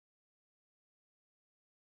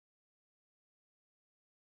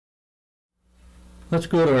Let's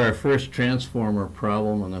go to our first transformer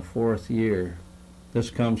problem in the 4th year. This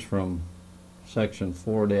comes from section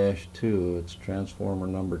 4-2. It's transformer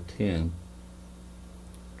number 10.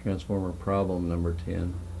 Transformer problem number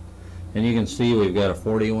 10. And you can see we've got a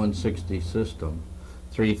 4160 system,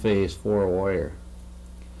 3-phase, 4-wire.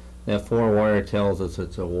 That 4-wire tells us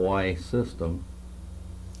it's a Y system.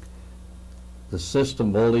 The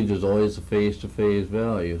system voltage is always a phase-to-phase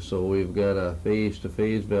value, so we've got a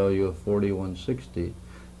phase-to-phase value of 4160.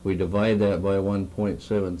 We divide that by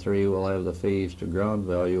 1.73, we'll have the phase-to-ground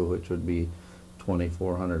value, which would be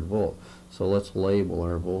 2400 volt. So let's label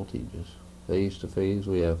our voltages. Phase-to-phase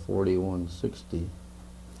we have 4160.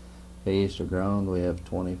 Phase-to-ground we have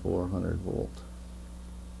 2400 volt.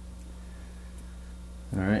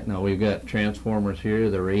 Alright, now we've got transformers here,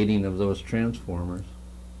 the rating of those transformers.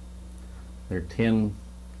 They're 10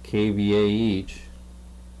 kVA each.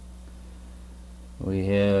 We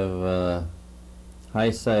have high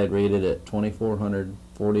side rated at 2400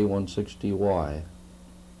 4160Y.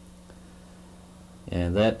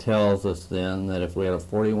 And that tells us then that if we had a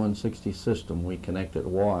 4160 system, we connect it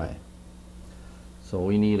Y. So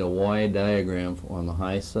we need a Y diagram on the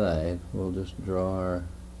high side. We'll just draw our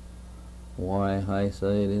Y high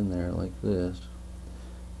side in there like this.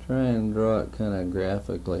 Try and draw it kind of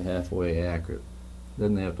graphically halfway accurate.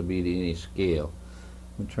 Doesn't have to be to any scale.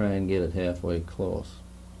 We try and get it halfway close.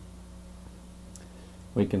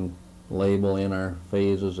 We can label in our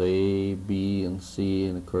phases A, B, and C,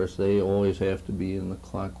 and of course they always have to be in the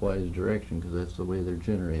clockwise direction because that's the way they're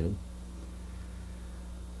generated.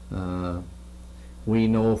 We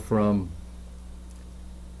know from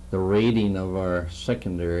the rating of our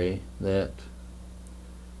secondary that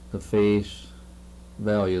the phase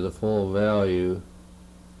value, the full value,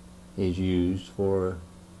 is used for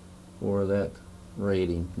that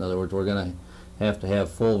rating. In other words, we're going to have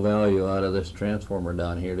full value out of this transformer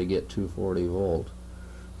down here to get 240 volt.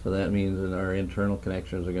 So that means that our internal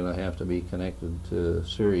connections are going to have to be connected to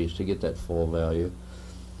series to get that full value.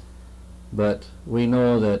 But we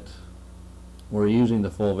know that we're using the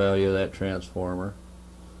full value of that transformer.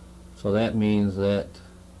 So that means that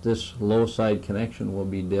this low side connection will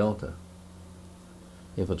be delta.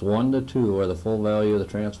 If it's 1 to 2, or the full value of the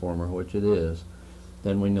transformer, which it is,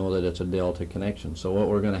 then we know that it's a delta connection. So what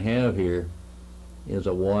we're going to have here is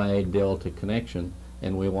a Y-delta connection,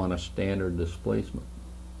 and we want a standard displacement.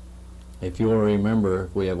 If you'll remember,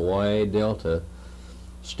 if we have Y-delta,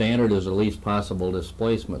 standard is the least possible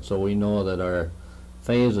displacement, so we know that our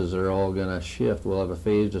phases are all going to shift. We'll have a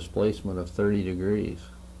phase displacement of 30 degrees.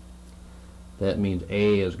 That means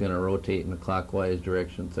A is going to rotate in the clockwise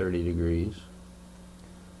direction 30 degrees.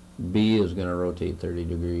 B is going to rotate 30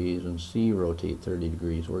 degrees, and C rotate 30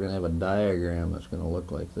 degrees. We're going to have a diagram that's going to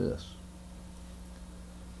look like this.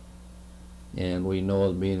 And we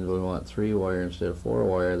know, being we want 3-wire instead of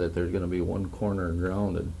 4-wire, that there's going to be one corner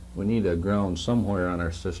grounded. We need a ground somewhere on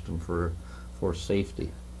our system for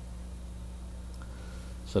safety.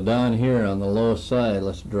 So down here on the low side,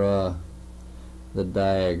 let's draw the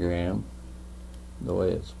diagram the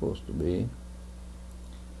way it's supposed to be.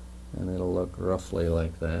 And it'll look roughly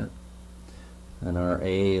like that. And our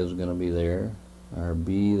A is going to be there, our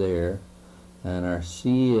B there, and our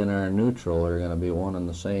C and our neutral are going to be one and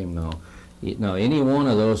the same now. Now any one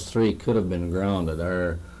of those three could have been grounded.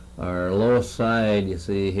 Our low side, you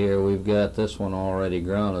see here, we've got this one already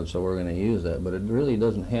grounded, so we're going to use that. But it really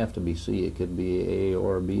doesn't have to be C. It could be A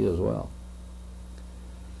or B as well.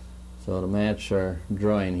 So to match our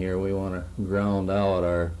drawing here, we want to ground out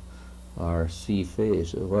our C phase.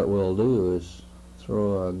 So what we'll do is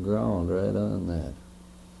throw a ground right on that.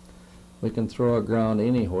 We can throw a ground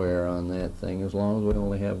anywhere on that thing as long as we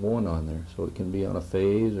only have one on there. So it can be on a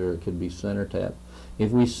phase, or it could be center tap.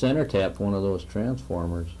 If we center tapped one of those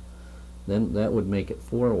transformers, then that would make it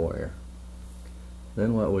 4-wire.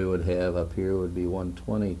 Then what we would have up here would be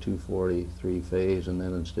 120, 240, 3-phase, and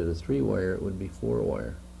then instead of 3-wire it would be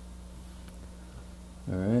 4-wire.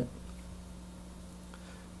 Alright.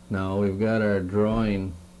 Now we've got our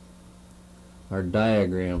drawing, our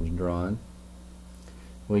diagrams drawn.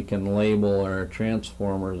 We can label our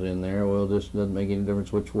transformers in there. Well, this doesn't make any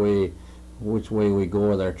difference which way we go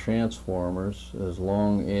with our transformers, as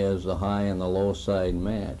long as the high and the low side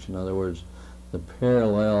match. In other words, the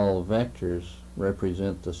parallel vectors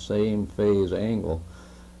represent the same phase angle,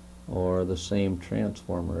 or the same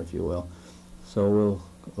transformer, if you will. So we'll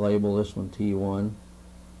label this one T1,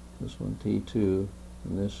 this one T2,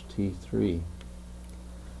 and this T3.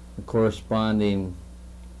 The corresponding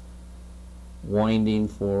winding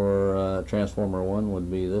for transformer 1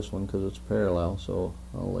 would be this one because it's parallel, so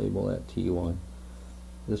I'll label that T1.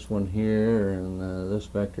 this one here and this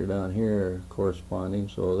vector down here are corresponding,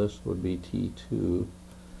 so this would be T2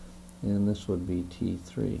 and this would be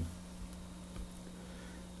T3.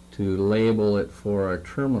 To label it for our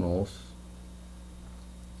terminals,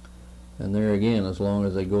 and there again, as long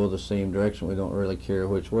as they go the same direction, we don't really care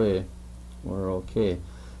which way, we're okay.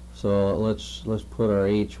 So let's put our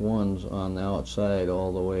H1s on the outside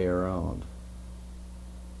all the way around,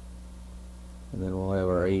 and then we'll have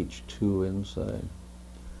our H2 inside.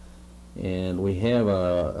 And we have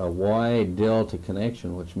a wye-delta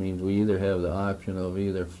connection, which means we either have the option of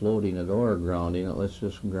either floating it or grounding it. Let's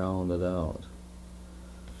just ground it out.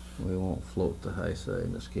 We won't float the high side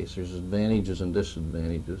in this case. There's advantages and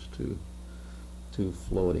disadvantages to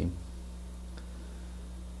floating.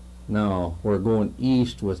 Now we're going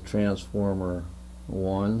east with transformer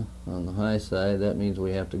 1 on the high side. That means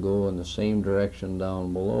we have to go in the same direction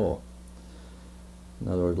down below. In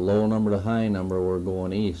other words, low number to high number, we're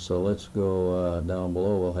going east. So let's go down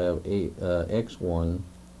below. We'll have X1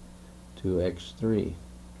 to X3.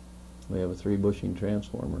 We have a 3-bushing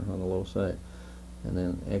transformer on the low side. And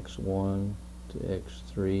then X1 to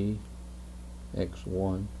X3,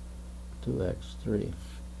 X1 to X3.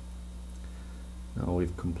 Now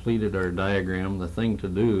we've completed our diagram. The thing to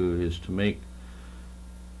do is to make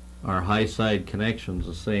our high side connections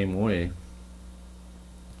the same way.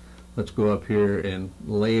 Let's go up here and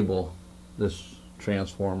label this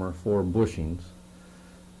transformer 4 bushings,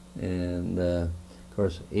 and of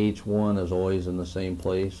course H1 is always in the same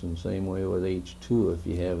place, and same way with H2 if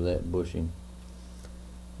you have that bushing.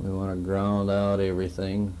 We want to ground out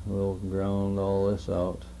everything. We'll ground all this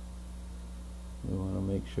out. We want to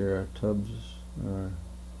make sure our tubs are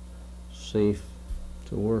safe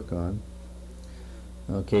to work on.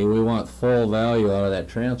 Okay, we want full value out of that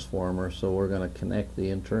transformer, so we're going to connect the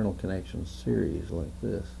internal connection series like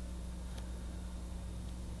this.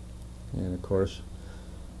 And of course,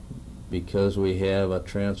 because we have a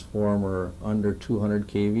transformer under 200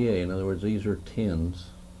 kVA, in other words, these are 10s,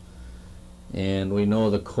 and we know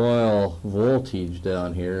the coil voltage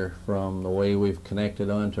down here from the way we've connected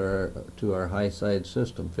onto our high side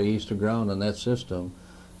system, phase to ground on that system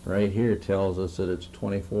right here tells us that it's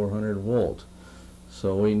 2400 volt.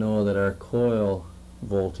 So we know that our coil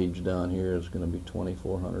voltage down here is going to be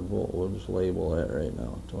 2400 volt. We'll just label that right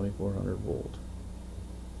now, 2400 volt.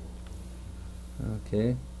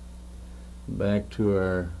 Okay, back to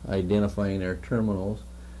our identifying our terminals.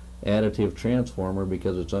 Additive transformer,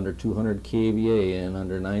 because it's under 200 kVA and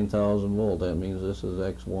under 9000 volt, that means this is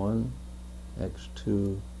X1,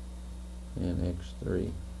 X2, and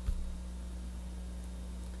X3.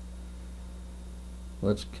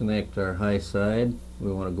 Let's connect our high side.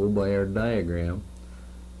 We want to go by our diagram,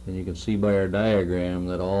 and you can see by our diagram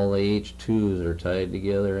that all the H2s are tied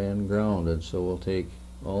together and grounded. So we'll take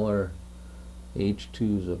all our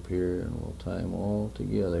H2s up here and we'll tie them all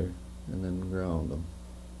together and then ground them.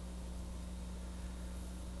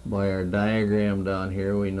 By our diagram down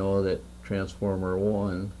here, we know that transformer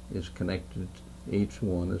 1 is connected,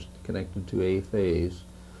 H1 is connected to A phase,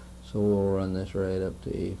 so we'll run this right up to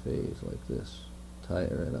A phase like this. Tie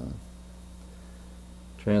it right on.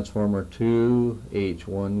 Transformer 2,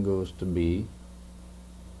 H1 goes to B,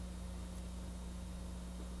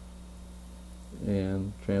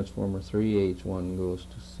 and transformer 3, H1 goes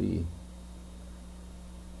to C,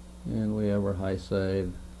 and we have our high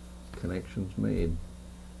side connections made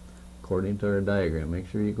according to our diagram. Make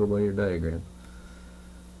sure you go by your diagram.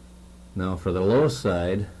 Now for the low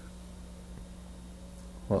side,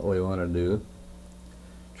 what we want to do,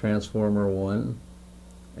 transformer 1,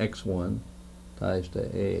 X1 ties to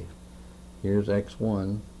A. Here's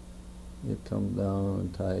X1, it comes down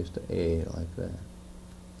and ties to A like that.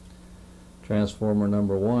 Transformer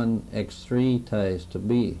number 1, X3 ties to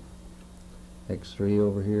B. X3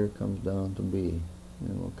 over here comes down to B,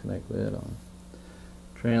 and we'll connect that on.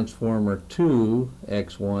 Transformer 2,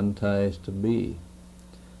 X1 ties to B.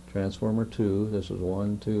 Transformer 2, this is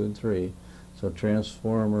 1, 2, and 3. So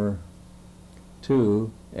transformer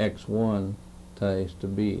 2, X1 ties to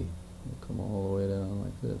B. We'll come all the way down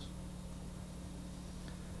like this.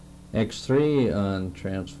 X3 on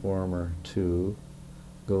transformer 2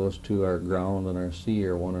 goes to our ground and our C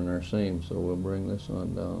are one and our same, so we'll bring this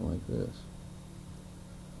on down like this.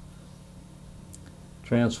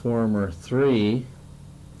 Transformer 3,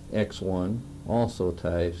 X1, also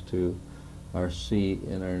ties to our C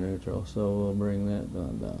and our neutral, so we'll bring that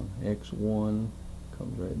on down. X1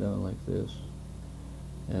 comes right down like this,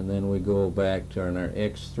 and then we go back to our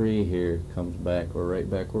X3 here comes back. We're right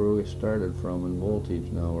back where we started from in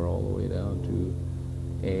voltage. Now we're all the way down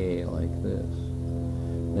to A like this.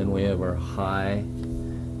 Then we have our high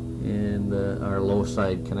and our low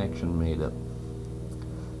side connection made up.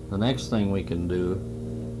 The next thing we can do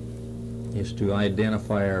is to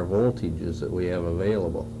identify our voltages that we have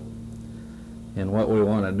available. And what we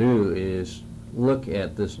want to do is look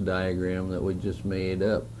at this diagram that we just made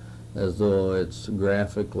up as though it's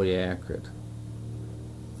graphically accurate.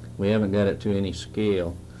 We haven't got it to any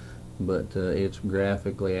scale, but it's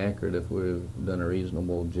graphically accurate if we've done a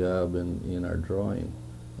reasonable job in our drawing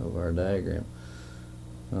of our diagram.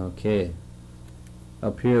 Okay,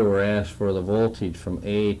 up here we're asked for the voltage from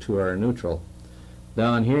A to our neutral.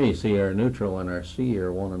 Down here you see our neutral and our C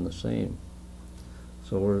are one and the same.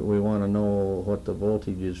 So we want to know what the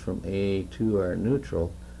voltage is from A to our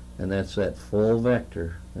neutral, and that's that full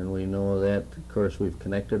vector. And we know that, of course, we've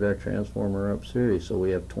connected our transformer up series, so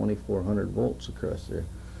we have 2400 volts across there.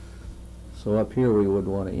 So up here we would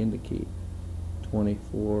want to indicate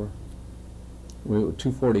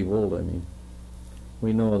 240 volt, I mean.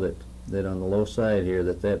 We know that on the low side here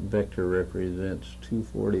that vector represents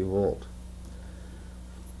 240 volt.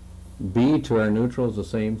 B to our neutral is the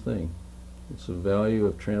same thing. It's the value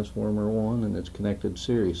of transformer 1 and it's connected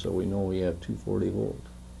series, so we know we have 240 volt.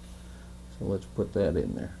 So let's put that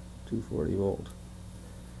in there, 240 volt.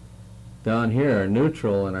 Down here our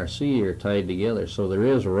neutral and our C are tied together, so there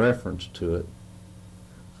is a reference to it.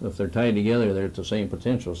 So if they're tied together, they're at the same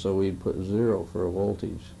potential, so we'd put 0 for a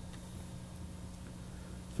voltage.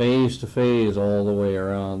 Phase to phase all the way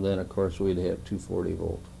around, then of course we'd have 240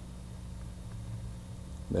 volt.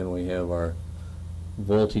 Then we have our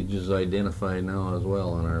voltages identified now as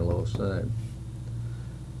well on our low side.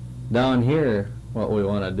 Down here what we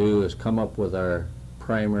want to do is come up with our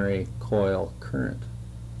primary coil current,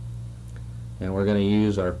 and we're going to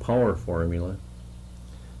use our power formula.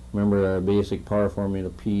 Remember our basic power formula,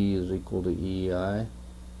 P is equal to EI.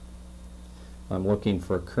 I'm looking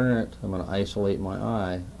for current. I'm going to isolate my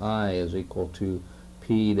I. I is equal to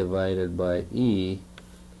P divided by E,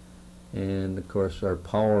 and of course our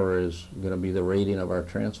power is going to be the rating of our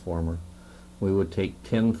transformer. We would take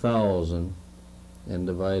 10,000 and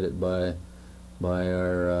divide it by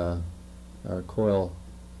our coil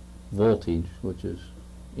voltage, which is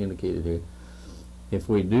indicated here. If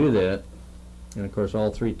we do that, and of course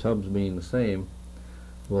all three tubs being the same,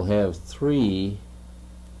 we'll have 3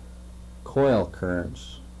 coil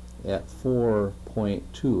currents at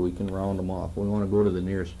 4.2. We can round them off. We want to go to the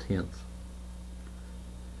nearest tenth.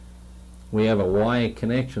 We have a Y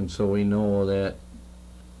connection, so we know that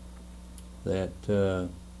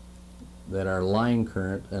our line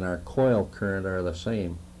current and our coil current are the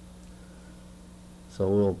same. So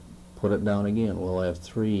we'll put it down again. We'll have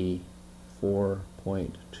 3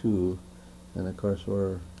 4.2, and of course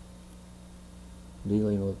we're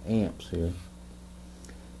dealing with amps here.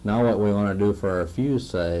 Now what we want to do for our fuse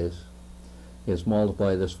size is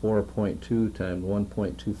multiply this 4.2 times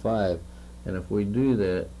 1.25, and if we do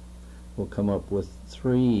that, we'll come up with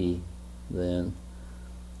 3 then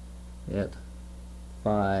at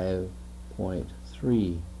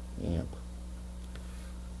 5.3 amp.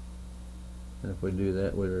 And if we do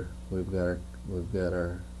that, we've got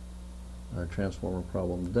our transformer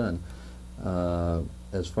problem done.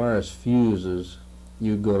 As far as fuses,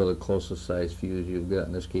 you'd go to the closest size fuse you've got.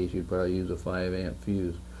 In this case, you'd probably use a 5 amp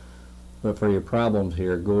fuse. But for your problems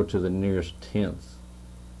here, go to the nearest tenth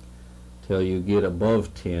till you get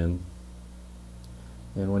above 10.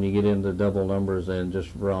 And when you get into double numbers, then just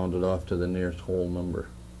round it off to the nearest whole number.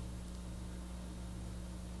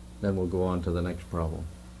 Then we'll go on to the next problem.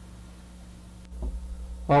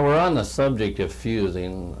 While we're on the subject of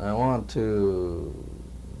fusing, I want to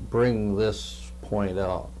bring this point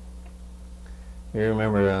out. You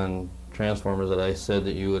remember on transformers that I said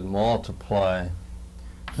that you would multiply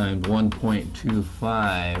times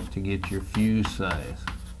 1.25 to get your fuse size.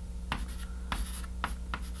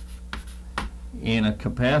 In a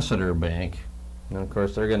capacitor bank, and of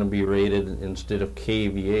course they're going to be rated, instead of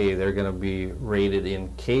kVA, they're going to be rated in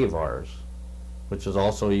kVARs, which is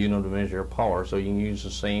also a unit to measure power, so you can use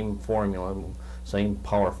the same formula, same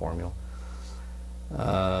power formula.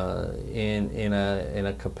 In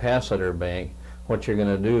a capacitor bank, what you're going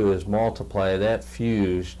to do is multiply that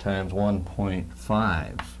fuse times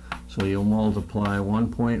 1.5. So you'll multiply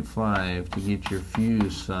 1.5 to get your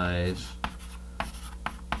fuse size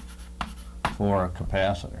for a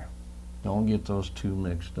capacitor. Don't get those two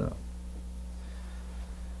mixed up.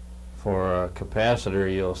 For a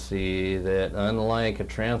capacitor, you'll see that unlike a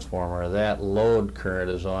transformer, that load current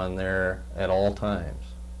is on there at all times.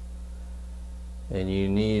 And you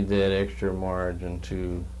need that extra margin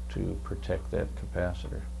to protect that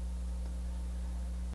capacitor.